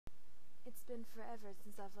been forever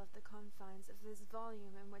since I've left the confines of this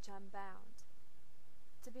volume in which I'm bound.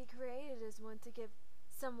 To be created is one to give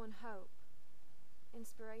someone hope,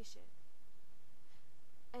 inspiration,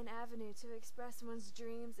 an avenue to express one's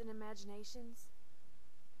dreams and imaginations,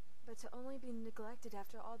 but to only be neglected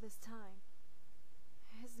after all this time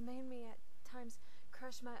has made me at times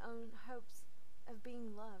crush my own hopes of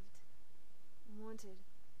being loved, wanted,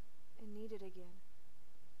 and needed again.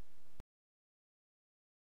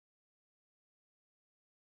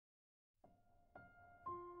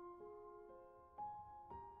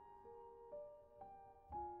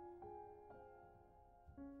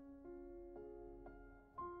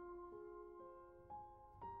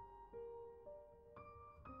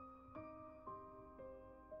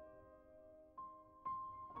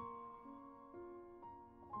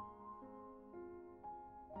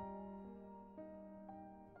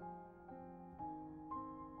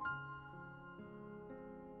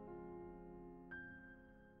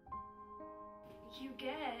 You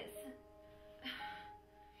guess.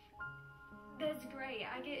 That's great.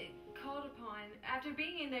 I get called upon after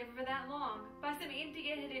being in there for that long by some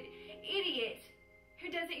empty-headed idiot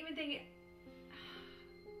who doesn't even think it.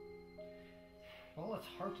 Well, it's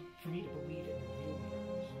hard for me to believe in real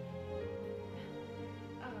miracles.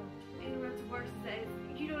 Oh, and what's worse is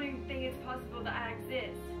that you don't even think it's possible that I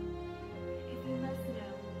exist. If you must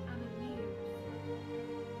know, I'm a muse.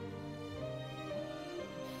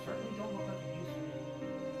 Certainly don't look like a muse to me.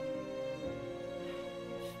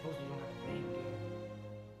 Suppose you don't have a name, do you?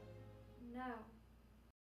 No.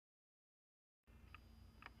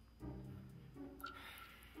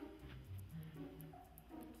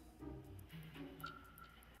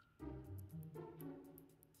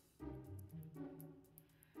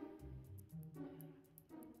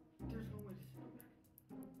 There's no way to say that.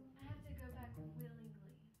 I have to go back willingly.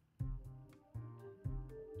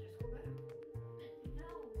 Just go back.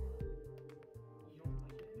 No. You don't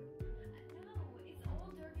like it in there? No, it's all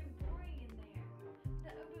dark and boring in there.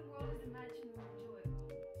 The open world is imagined more enjoyable.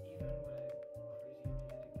 Even with a crazy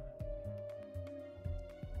empty-headed guy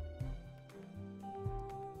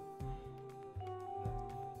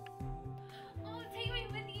Oh, take me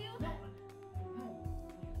with you. like me. No.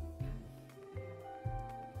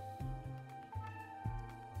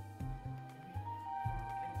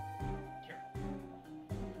 Here.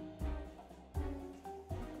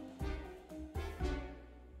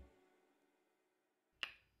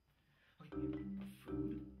 Okay,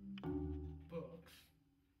 food, books,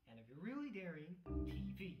 and if you're really daring,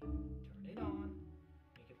 TV. Turn it on,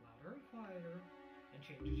 make it louder and quieter, and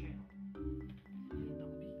change the channel. And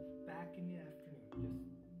I'll be back in the afternoon.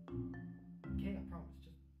 Just, okay, I promise.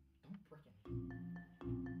 Just don't break anything.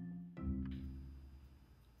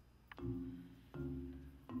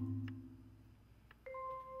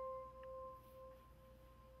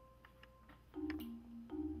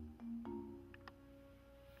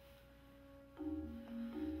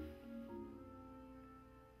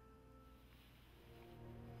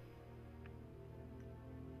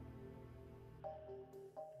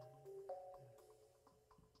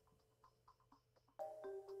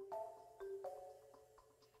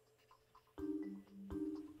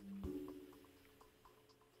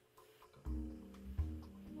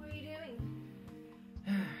 What are you doing?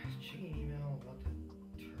 Checking email about to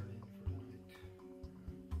turn in for tonight.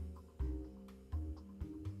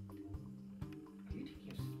 Are you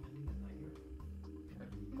thinking of spending the night here?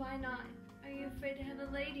 Why not? Are you afraid to have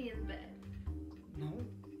a lady in bed? No,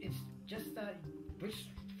 it's just that we're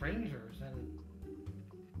strangers and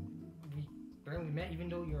we barely met, even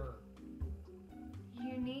though you're.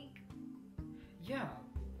 Unique? Yeah,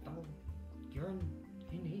 well, you're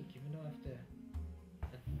unique, even though I have to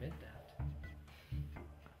admit that.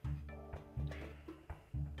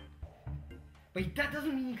 But that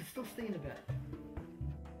doesn't mean you can still stay in the bed.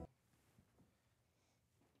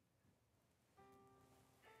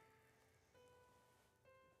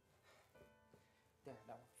 There,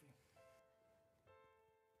 that worked for you.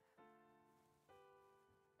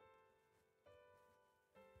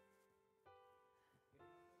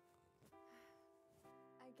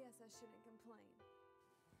 I guess I shouldn't complain.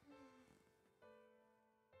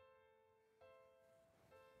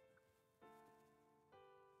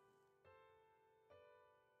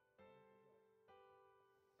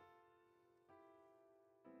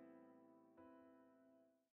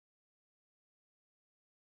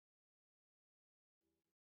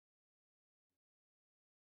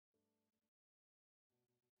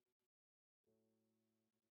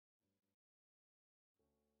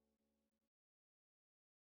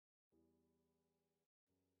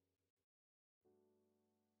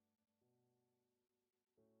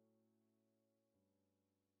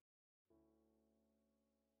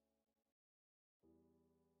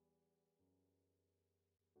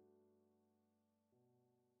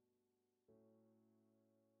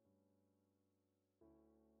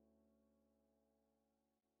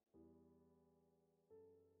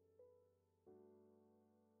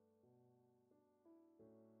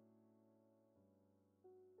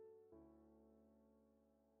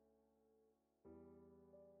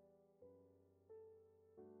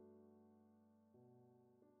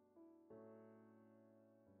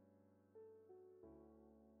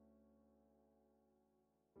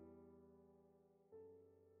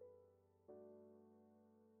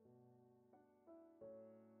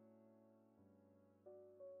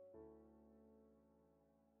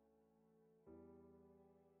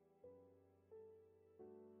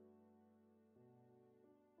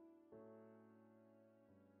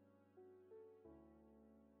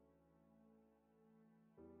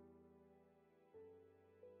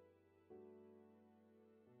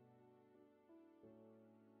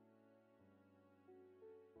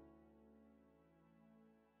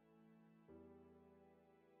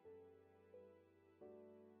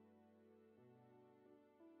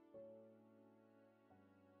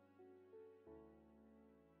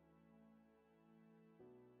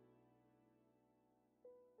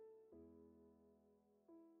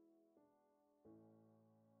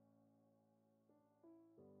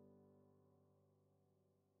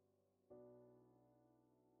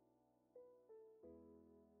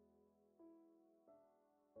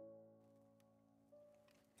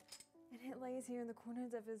 lays here in the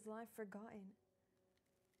corners of his life forgotten.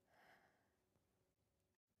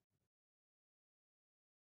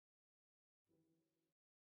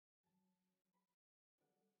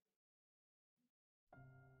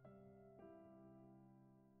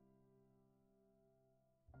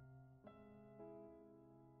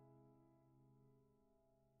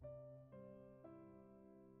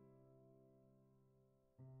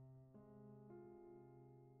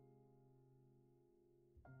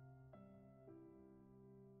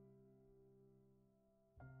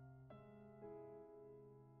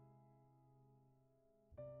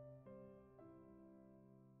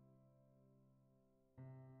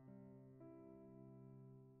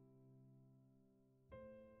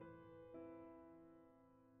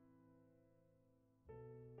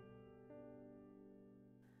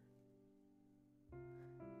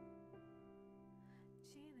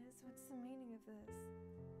 Janice, what's the meaning of this?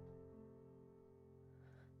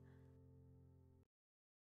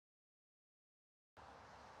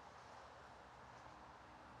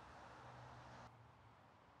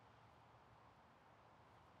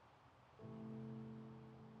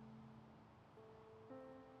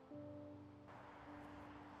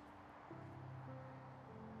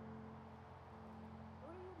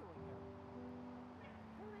 What are you doing here?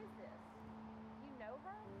 Who is this? You know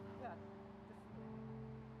her? Yeah,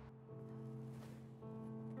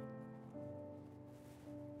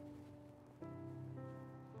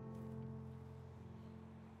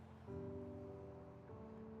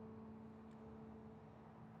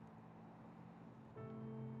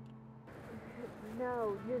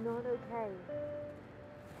 No, you're not okay.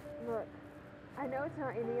 Look, I know it's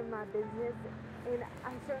not any of my business, and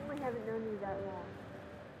I certainly haven't known you that long.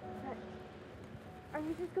 But are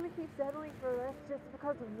you just going to keep settling for less just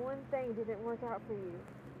because one thing didn't work out for you?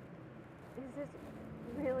 Is this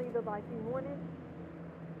really the life you wanted?